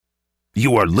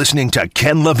You are listening to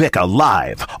Ken LaVicka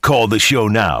Live. Call the show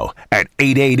now at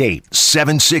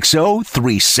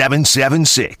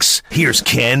 888-760-3776. Here's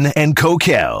Ken and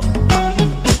Coquel.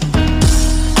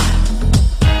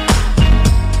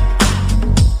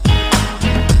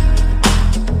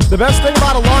 The best thing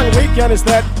about a long weekend is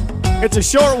that it's a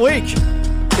short week.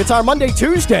 It's our Monday,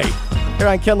 Tuesday here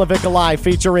on Ken LaVicka Live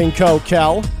featuring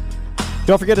Coquel.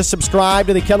 Don't forget to subscribe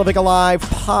to the Ken LaVicka Live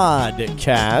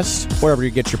podcast, wherever you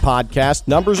get your podcast.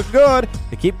 Numbers are good.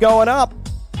 They keep going up.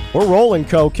 We're rolling,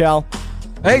 Coquel.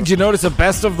 Hey, did you notice a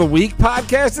Best of the Week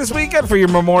podcast this weekend for your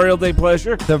Memorial Day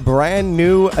pleasure? The brand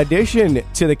new addition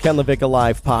to the Ken LaVicka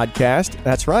Live podcast.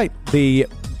 That's right.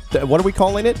 What are we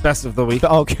calling it? Best of the Week.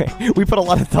 Okay. We put a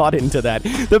lot of thought into that.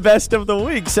 The Best of the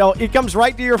Week. So it comes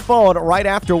right to your phone right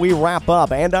after we wrap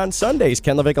up. And on Sundays,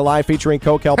 Ken LaVicka Live featuring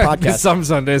Coquel podcast. Some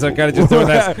Sundays, I gotta just do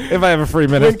that if I have a free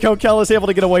minute. When Coquel is able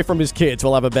to get away from his kids,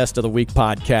 we'll have a Best of the Week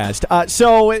podcast.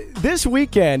 So this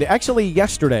weekend, actually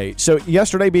yesterday,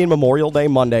 being Memorial Day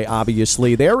Monday,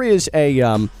 obviously, there is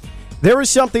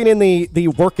something in the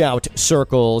workout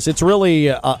circles. It's really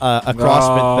a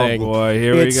CrossFit thing. Oh, boy.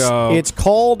 Here we go. It's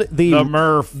called the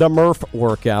Murph. The Murph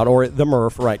workout, or the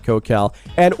Murph, right, Coquel.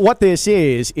 And what this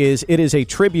is it is a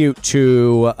tribute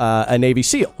to a Navy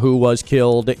SEAL who was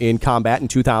killed in combat in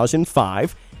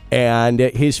 2005. And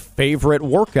his favorite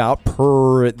workout,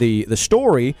 per the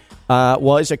story,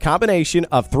 was a combination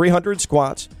of 300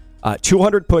 squats,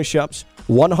 200 push-ups,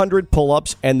 100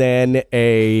 pull-ups, and then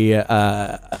a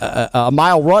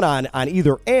mile run on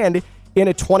either end in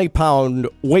a 20-pound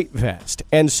weight vest.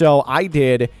 And so I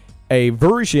did a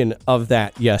version of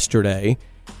that yesterday,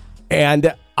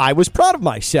 and I was proud of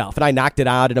myself. And I knocked it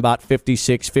out in about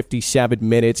 56, 57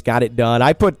 minutes, got it done.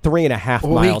 I put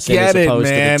 3.5 miles in as opposed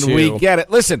to the 2. We get it.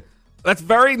 Listen, that's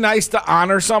very nice to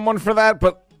honor someone for that,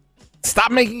 but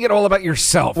stop making it all about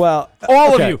yourself. Well,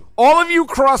 all of you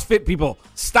CrossFit people,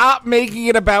 stop making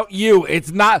it about you.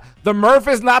 It's not, the Murph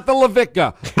is not the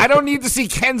LaVicka. I don't need to see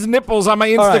Ken's nipples on my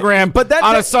Instagram on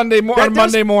a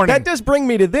Monday morning. That does bring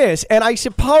me to this, and I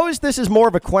suppose this is more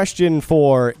of a question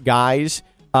for guys,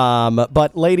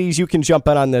 but ladies, you can jump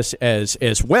in on this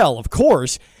as well, of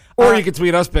course. Or you can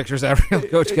tweet us pictures after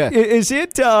Coach Ken. Is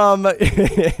it,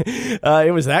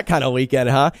 it was that kind of weekend,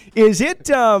 huh? Is it,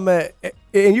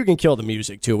 and you can kill the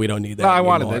music, too. We don't need that anymore. I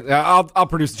wanted it. I'll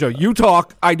produce the show. You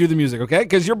talk, I do the music, okay?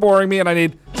 Because you're boring me, and I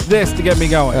need this to get me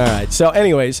going. All right. So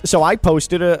anyways, I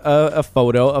posted a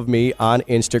photo of me on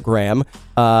Instagram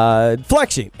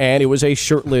flexing, and it was a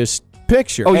shirtless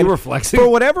picture. Oh, you were flexing? For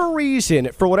whatever reason,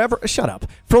 shut up.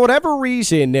 For whatever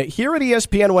reason, here at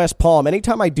ESPN West Palm,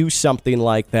 anytime I do something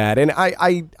like that, and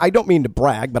I don't mean to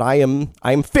brag, but I am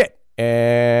fit.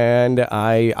 And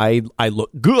I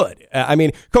look good. I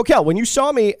mean, Coquel, when you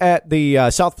saw me at the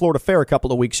South Florida Fair a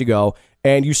couple of weeks ago,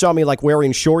 and you saw me like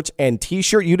wearing shorts and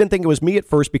T-shirt, you didn't think it was me at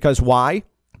first because why?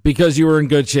 Because you were in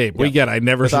good shape. Yep. We get it. I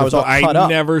never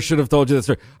should have told you this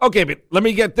story. Okay, but let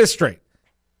me get this straight.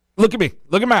 Look at me.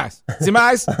 Look at my eyes. See my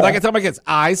eyes? Like I tell my kids,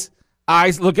 eyes.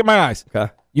 Look at my eyes.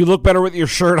 Okay. You look better with your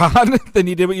shirt on than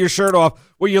you did with your shirt off,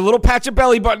 with your little patch of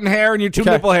belly button hair and your 2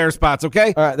 nipple hair spots,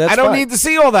 okay? All right, that's I don't fine. need to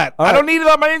see all that. I don't need it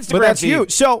on my Instagram But that's feed. you.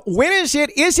 So when is it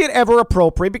ever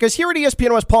appropriate? Because here at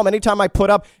ESPN West Palm, anytime I put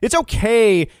up, it's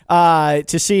okay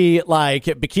to see like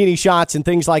bikini shots and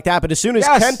things like that. But as soon as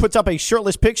Ken puts up a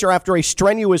shirtless picture after a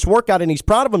strenuous workout and he's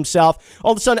proud of himself,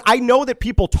 all of a sudden I know that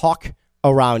people talk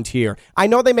around here. I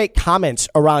know they make comments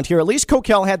around here. At least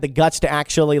Coquel had the guts to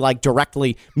actually like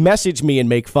directly message me and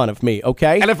make fun of me,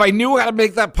 okay? And if I knew how to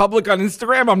make that public on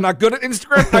Instagram, I'm not good at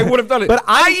Instagram, I would have done it. But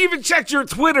I even checked your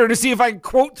Twitter to see if I could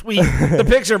quote tweet the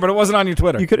picture, but it wasn't on your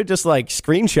Twitter. You could have just like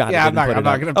screenshot it. Yeah, I'm not going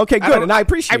to. Okay, good, and I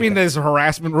appreciate it. I mean, there's a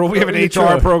harassment rule. We have an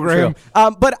HR program.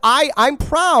 But I'm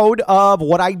proud of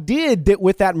what I did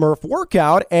with that Murph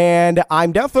workout, and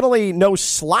I'm definitely no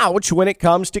slouch when it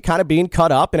comes to kind of being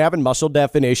cut up and having muscle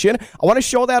definition. I want to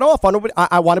show that off.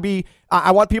 I want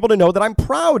people to know that I'm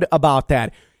proud about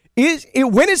that.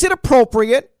 When is it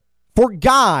appropriate for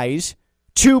guys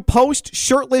to post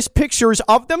shirtless pictures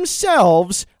of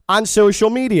themselves on social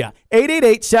media?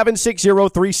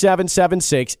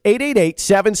 888-760-3776.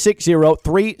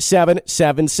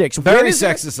 888-760-3776. Very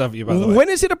sexist of you, by the way. When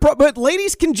is it appropriate? But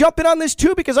ladies can jump in on this,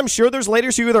 too, because I'm sure there's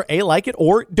ladies who either A, like it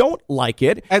or don't like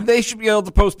it. And they should be able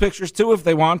to post pictures, too, if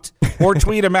they want. Or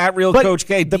tweet them at Real Coach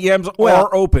K. DMs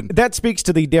are open. That speaks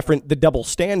to the double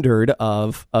standard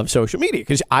of social media,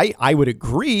 because I would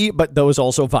agree, but those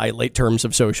also violate terms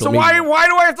of social media. So why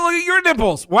do I have to look at your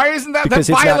nipples? Why isn't that? That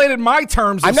violated my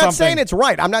terms of something. I'm not saying it's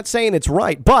right. I'm not saying it's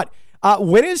right, but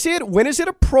When is it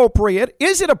appropriate?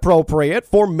 Is it appropriate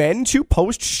for men to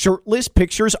post shirtless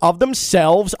pictures of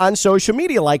themselves on social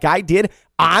media like I did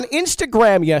on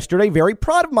Instagram yesterday? Very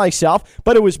proud of myself,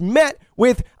 but it was met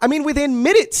with, within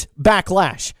minutes,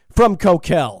 backlash from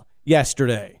Coquel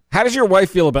yesterday. How does your wife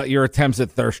feel about your attempts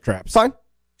at thirst traps? Fine.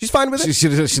 She's fine with it.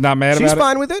 She's not mad about it? She's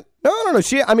fine with it. No.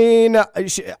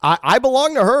 I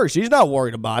belong to her. She's not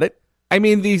worried about it. I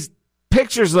mean, these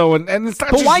pictures, though, and it's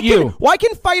not just you. Why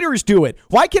can fighters do it?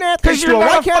 Why can athletes do it?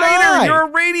 Why can't I? You're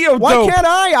a radio dope. Why can't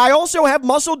I? I also have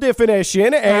muscle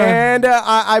definition, and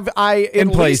I at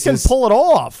least can pull it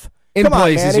off. In Come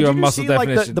places, on, man. you have muscle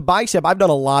definition. Like the bicep, I've done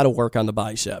a lot of work on the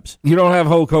biceps. You don't have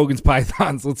Hulk Hogan's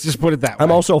pythons. Let's just put it that way.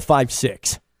 I'm also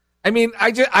 5'6". I mean,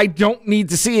 I don't need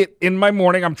to see it in my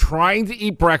morning. I'm trying to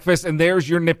eat breakfast, and there's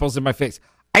your nipples in my face.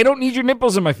 I don't need your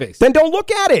nipples in my face. Then don't look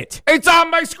at it. It's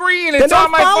on my screen. It's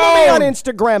on my phone. Follow me on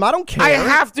Instagram. I don't care. I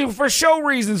have to for show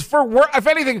reasons, for work. If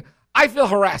anything, I feel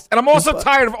harassed. And I'm also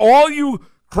tired of all you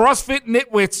CrossFit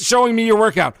nitwits showing me your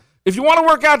workout. If you want to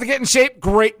work out to get in shape,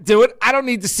 great, do it. I don't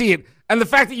need to see it. And the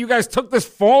fact that you guys took this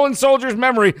fallen soldier's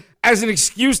memory as an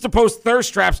excuse to post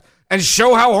thirst traps and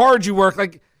show how hard you work,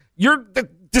 like, you're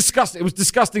disgusting. It was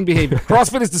disgusting behavior.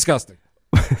 CrossFit is disgusting.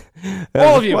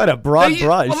 All of you. What a broad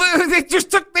brush.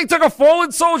 They took a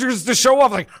fallen soldier to show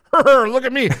off, like, look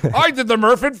at me. I did the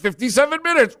Murph in 57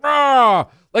 minutes.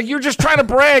 Like, you're just trying to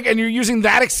brag, and you're using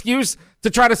that excuse to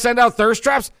try to send out thirst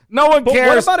traps. No one cares.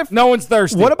 What about if no one's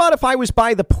thirsty? What about if I was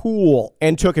by the pool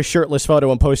and took a shirtless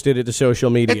photo and posted it to social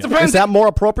media? It depends. Is that more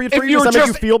appropriate for you? Does that make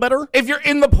you feel better? If you're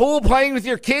in the pool playing with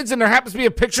your kids and there happens to be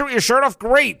a picture with your shirt off,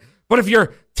 great. But if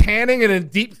you're tanning and in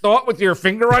deep thought with your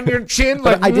finger on your chin,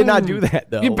 like, I did not do that,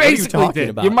 though. You basically did.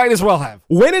 About? You might as well have.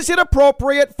 When is it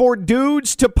appropriate for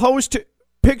dudes to post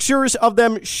pictures of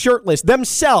them shirtless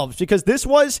themselves? Because this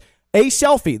was a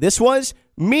selfie. This was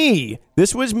me.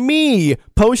 This was me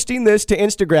posting this to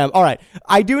Instagram. All right.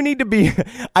 I do need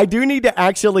to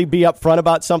actually be upfront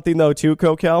about something, though, too,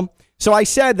 Coquel. So I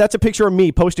said that's a picture of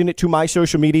me posting it to my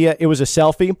social media. It was a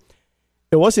selfie.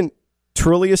 It wasn't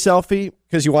truly a selfie,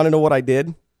 because you want to know what I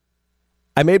did?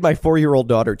 I made my 4-year-old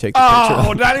daughter take the picture.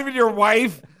 Oh, not even your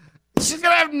wife? She's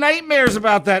going to have nightmares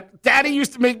about that. Daddy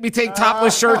used to make me take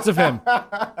topless shirts of him.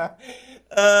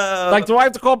 Like, do I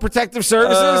have to call protective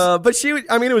services? But she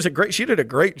did a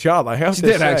great job, I have to say.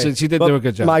 She did, actually. She did do a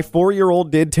good job. My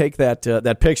 4-year-old did take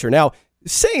that picture. Now,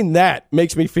 saying that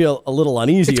makes me feel a little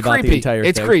uneasy about the entire thing.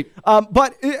 It's creepy.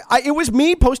 But it was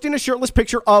me posting a shirtless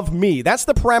picture of me. That's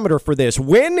the parameter for this.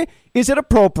 When is it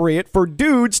appropriate for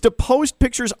dudes to post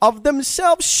pictures of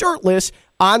themselves shirtless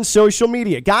on social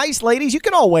media? Guys, ladies, you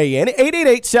can all weigh in.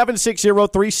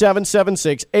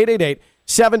 888-760-3776.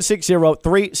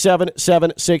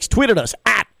 888-760-3776. Tweet at us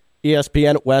at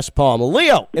ESPN West Palm.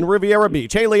 Leo in Riviera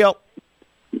Beach. Hey, Leo.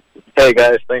 Hey,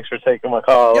 guys. Thanks for taking my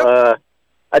call. Yep.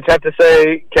 I'd have to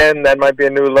say, Ken, that might be a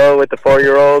new low with the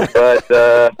 4-year-old, but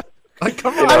I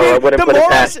wouldn't put it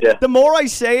past you. The more I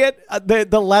say it,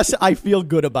 the less I feel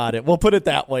good about it. We'll put it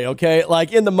that way, okay?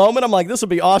 Like, in the moment, I'm like, this will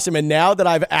be awesome, and now that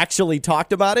I've actually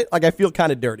talked about it, like, I feel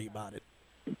kind of dirty about it.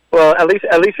 Well, at least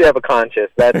you have a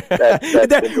conscience. That's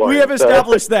important. We have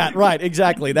established that, right?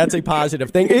 Exactly. That's a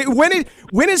positive thing.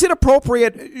 When is it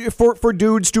appropriate for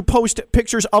dudes to post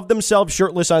pictures of themselves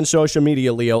shirtless on social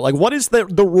media, Leo? Like, what is the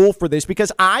rule for this?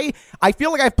 Because I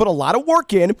feel like I've put a lot of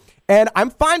work in, and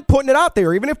I'm fine putting it out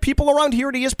there, even if people around here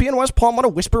at ESPN West Palm want to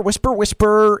whisper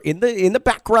in the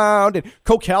background, and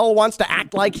Coquel wants to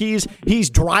act like he's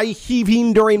dry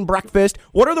heaving during breakfast.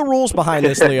 What are the rules behind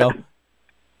this, Leo?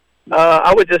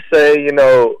 I would just say,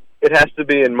 it has to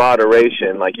be in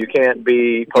moderation. Like, you can't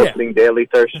be posting daily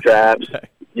thirst traps.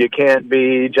 You can't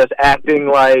be just acting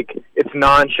like it's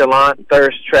nonchalant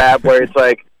thirst trap where it's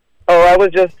like, oh, I was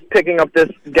just picking up this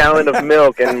gallon of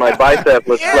milk and my bicep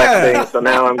was flexing, so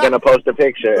now I'm going to post a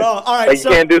picture. All right, like, you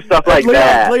can't do stuff like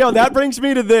that. Leo, that brings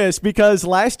me to this, because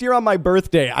last year on my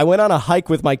birthday, I went on a hike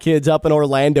with my kids up in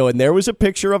Orlando, and there was a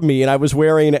picture of me, and I was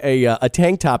wearing a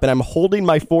tank top, and I'm holding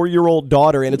my 4-year-old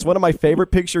daughter, and it's one of my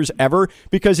favorite pictures ever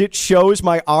because it shows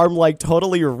my arm, like,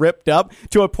 totally ripped up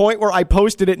to a point where I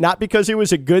posted it not because it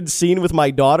was a good scene with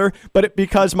my daughter, but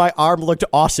because my arm looked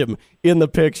awesome in the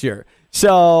picture.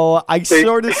 So I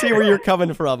sort of see where you're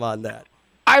coming from on that.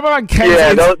 I'm on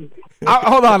Ken's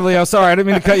hold on, Leo. Sorry, I didn't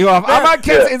mean to cut you off. I'm on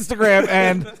Ken's Instagram,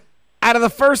 and out of the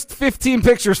first 15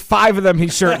 pictures, 5 of them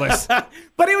he's shirtless.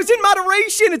 But it was in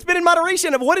moderation. It's been in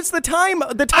moderation. What is the time?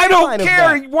 The timeline? I don't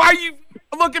care. Why you?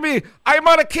 Look at me. I'm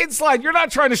on a kid slide. You're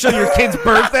not trying to show your kid's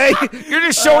birthday. You're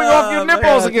just showing off your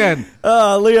nipples again.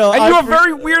 Leo. And you have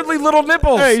very weirdly little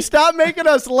nipples. Hey, stop making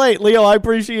us late. Leo, I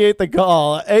appreciate the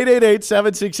call.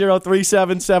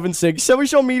 888-760-3776.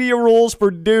 Social media rules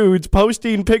for dudes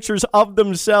posting pictures of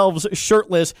themselves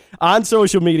shirtless on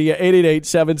social media.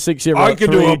 888-760. I can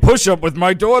do a push-up with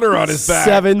my daughter on his back.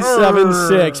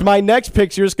 776. My next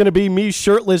picture is going to be me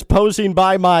shirtless posing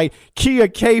by my Kia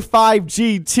K5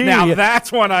 GT. Now that's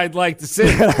one I'd like to see.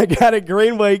 I got a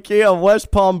Greenway Kia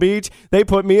West Palm Beach. They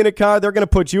put me in a car. They're going to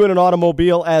put you in an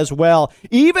automobile as well.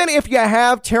 Even if you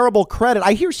have terrible credit,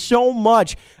 I hear so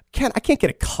much. I can't get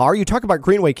a car. You talk about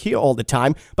Greenway Kia all the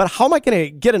time, but how am I going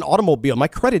to get an automobile? My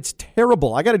credit's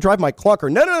terrible. I got to drive my clunker.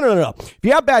 No. If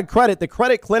you have bad credit, the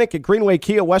Credit Clinic at Greenway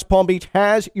Kia West Palm Beach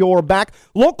has your back.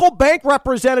 Local bank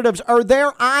representatives are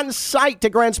there on site to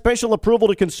grant special approval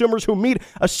to consumers who meet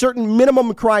a certain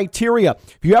minimum criteria.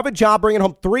 If you have a job bringing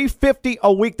home $350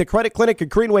 a week, the Credit Clinic at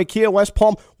Greenway Kia West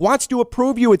Palm wants to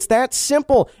approve you. It's that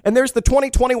simple. And there's the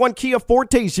 2021 Kia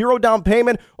Forte, 0 down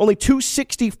payment, only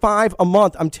 $265 a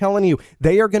month. I'm telling you,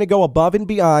 they are going to go above and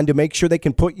beyond to make sure they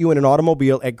can put you in an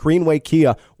automobile at Greenway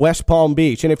Kia West Palm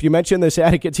Beach. And if you mention this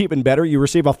ad, it gets even better. You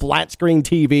receive a flat screen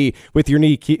TV with your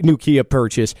new Kia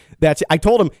purchase. I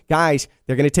told them, guys,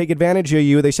 they're going to take advantage of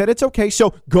you. They said it's okay.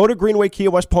 So go to Greenway Kia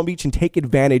West Palm Beach and take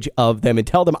advantage of them and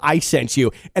tell them I sent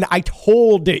you. And I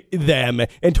told them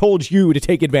and told you to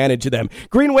take advantage of them.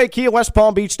 Greenway Kia West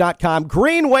Palm Beach.com.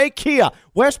 Greenway Kia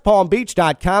West Palm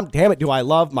Beach.com. Damn it, do I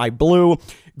love my blue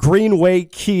Greenway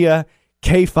Kia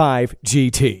K5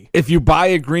 GT. If you buy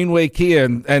a Greenway Kia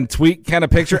and tweet Ken a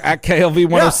picture at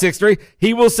KLV1063,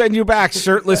 he will send you back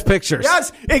shirtless pictures.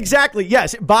 Yes, exactly.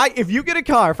 Yes. If you get a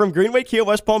car from Greenway Kia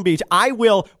West Palm Beach, I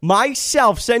will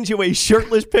myself send you a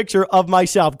shirtless picture of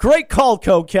myself. Great call,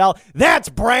 Cocal. That's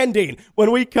branding. When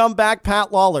we come back,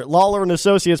 Pat Lawler and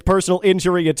Associates personal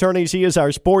injury attorneys. He is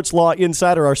our sports law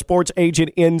insider, our sports agent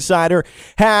insider.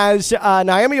 Has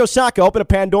Naomi Osaka open a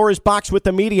Pandora's box with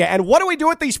the media. And what do we do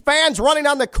with these fans running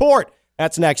on the court?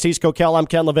 That's next. He's Cocal. I'm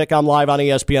Ken LaVicka. I'm live on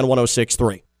ESPN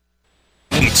 106.3.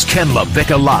 It's Ken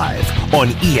LaVicka Live on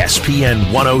ESPN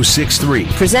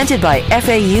 106.3. Presented by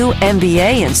FAU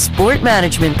MBA and Sport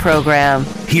Management Program.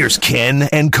 Here's Ken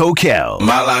and Cocal.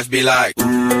 My life be like, yeah.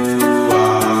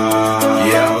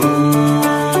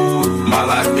 My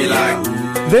life be like.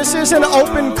 This is an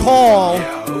open call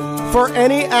for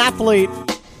any athlete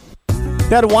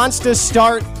that wants to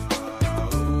start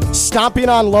stomping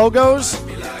on logos.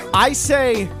 I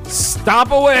say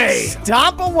Stomp away.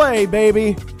 Stomp away,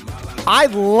 baby.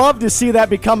 I'd love to see that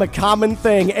become a common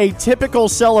thing, a typical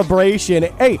celebration.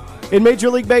 Hey, in Major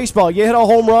League Baseball, you hit a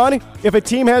home run, if a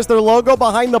team has their logo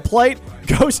behind the plate,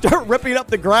 go start ripping up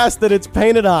the grass that it's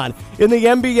painted on. In the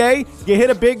NBA, you hit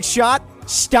a big shot,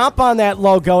 stomp on that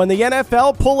logo. In the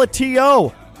NFL, pull a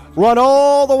TO. Run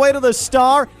all the way to the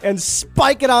star and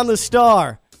spike it on the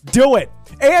star. Do it.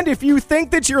 And if you think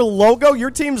that your logo,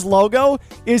 your team's logo,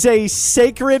 is a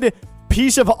sacred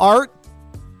piece of art,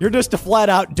 you're just a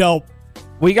flat-out dope.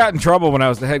 We got in trouble when I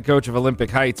was the head coach of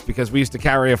Olympic Heights because we used to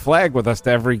carry a flag with us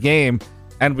to every game,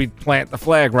 and we'd plant the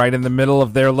flag right in the middle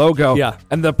of their logo. Yeah.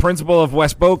 And the principal of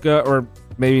West Boca, or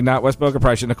maybe not West Boca,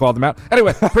 probably shouldn't have called them out.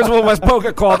 Anyway, principal of West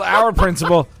Boca called our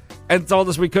principal and told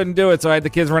us we couldn't do it, so I had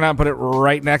the kids run out and put it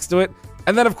right next to it.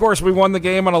 And then, of course, we won the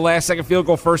game on a last-second field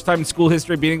goal, first time in school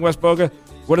history beating West Boca.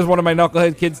 What does one of my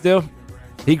knucklehead kids do?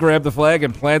 He grabbed the flag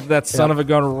and planted that son of a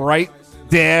gun right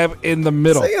dab in the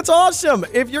middle. See, it's awesome.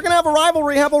 If you're going to have a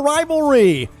rivalry, have a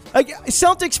rivalry.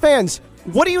 Celtics fans,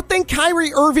 what do you think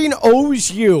Kyrie Irving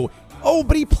owes you? Oh,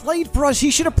 but he played for us. He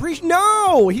should appreciate.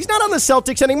 No, he's not on the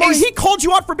Celtics anymore. He called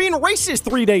you out for being racist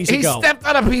 3 days ago. He stepped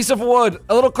on a piece of wood,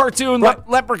 a little cartoon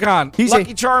leprechaun. He's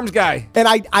Lucky Charms guy. And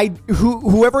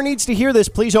whoever needs to hear this,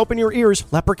 please open your ears.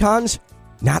 Leprechauns,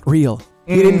 not real.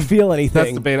 He didn't feel anything.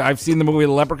 That's the beta. I've seen the movie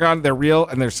The Leprechaun. They're real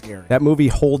and they're scary. That movie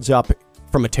holds up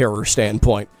from a terror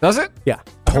standpoint. Does it? Yeah, I'm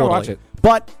totally. gonna watch it.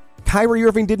 But Kyrie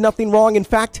Irving did nothing wrong. In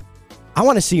fact, I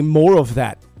want to see more of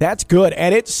that. That's good.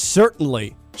 And it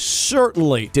certainly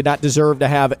did not deserve to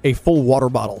have a full water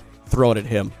bottle thrown at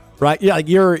him. Right? Yeah, like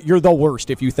you're the worst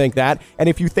if you think that. And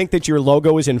if you think that your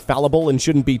logo is infallible and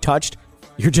shouldn't be touched,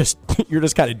 you're just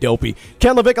kind of dopey.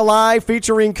 Ken LaVicka Live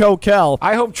featuring Cocal.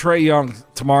 I hope Trae Young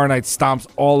tomorrow night stomps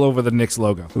all over the Knicks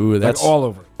logo. Ooh, that's all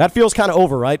over. That feels kind of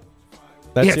over, right?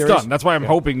 That Yeah, series? it's done. That's why I'm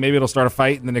hoping maybe it'll start a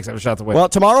fight and the Knicks have a shot to win. Well,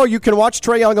 tomorrow you can watch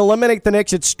Trae Young eliminate the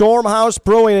Knicks at Stormhouse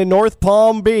Brewing in North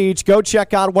Palm Beach. Go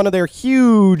check out one of their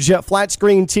huge flat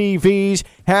screen TVs.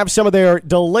 Have some of their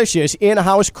delicious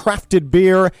in-house crafted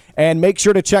beer, and make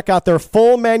sure to check out their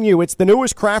full menu. It's the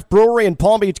newest craft brewery in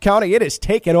Palm Beach County. It has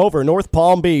taken over North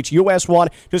Palm Beach, US 1,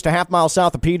 just a half mile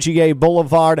south of PGA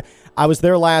Boulevard. I was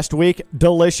there last week.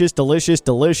 Delicious, delicious,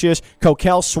 delicious.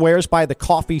 Coquel swears by the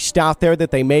coffee stout there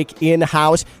that they make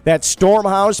in-house. That's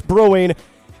Stormhouse Brewing.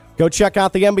 Go check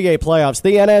out the NBA playoffs,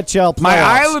 the NHL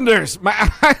playoffs. My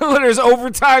Islanders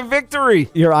overtime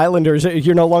victory. Your Islanders,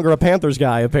 you're no longer a Panthers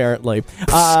guy, apparently.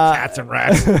 Cats and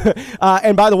rats.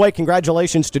 And by the way,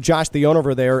 congratulations to Josh, the owner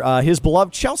over there. His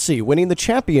beloved Chelsea winning the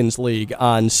Champions League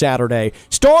on Saturday.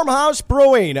 Stormhouse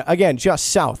Brewing, again, just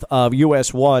south of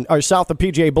US 1, or south of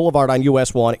PGA Boulevard on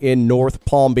US 1 in North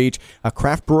Palm Beach. A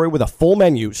craft brewery with a full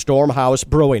menu, Stormhouse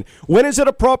Brewing. When is it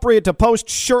appropriate to post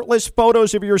shirtless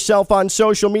photos of yourself on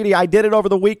social media? I did it over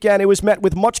the weekend. It was met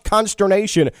with much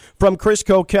consternation from Chris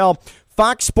Coquel.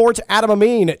 Fox Sports' Adam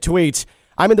Amin tweets,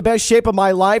 I'm in the best shape of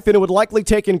my life, and it would likely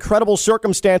take incredible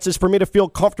circumstances for me to feel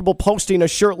comfortable posting a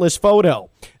shirtless photo.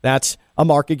 That's a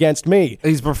mark against me.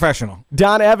 He's professional.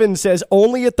 Don Evans says,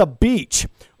 only at the beach.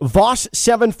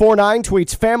 Voss749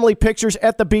 tweets, family pictures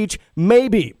at the beach,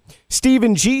 maybe.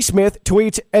 Stephen G. Smith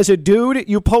tweets, as a dude,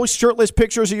 you post shirtless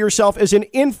pictures of yourself as an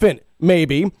infant,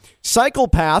 maybe.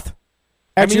 Psychopath,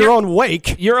 at your own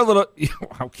wake. You're a little,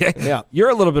 okay. Yeah. You're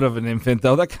a little bit of an infant,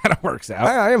 though. That kind of works out.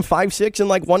 I am 5'6" and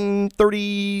like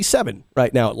 137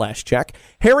 right now at last check.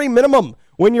 Harry Minimum,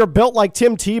 when you're built like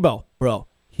Tim Tebow. Bro,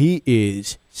 he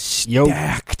is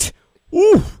stacked.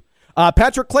 Ooh.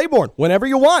 Patrick Claiborne, whenever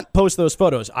you want, post those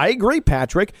photos. I agree,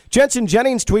 Patrick. Jensen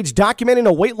Jennings tweets, documenting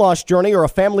a weight loss journey or a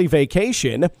family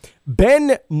vacation.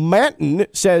 Ben Manton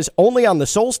says, only on the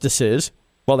solstices.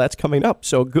 Well, that's coming up,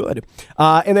 so good.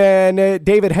 And then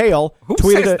David Hale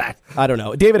tweeted that? I don't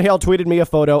know. David Hale tweeted me a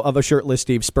photo of a shirtless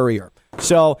Steve Spurrier.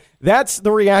 So that's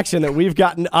the reaction that we've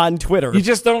gotten on Twitter. You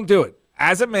just don't do it.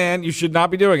 As a man, you should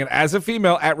not be doing it. As a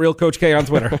female, at Real Coach K on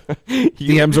Twitter.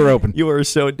 DMs are open. You are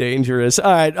so dangerous.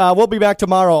 All right, we'll be back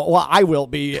tomorrow. Well, I will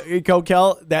be.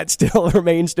 Coquel, that still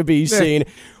remains to be seen.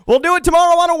 We'll do it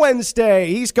tomorrow on a Wednesday.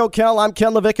 He's Coquel. I'm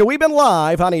Ken LaVicka. We've been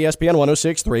live on ESPN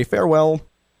 106.3. Farewell.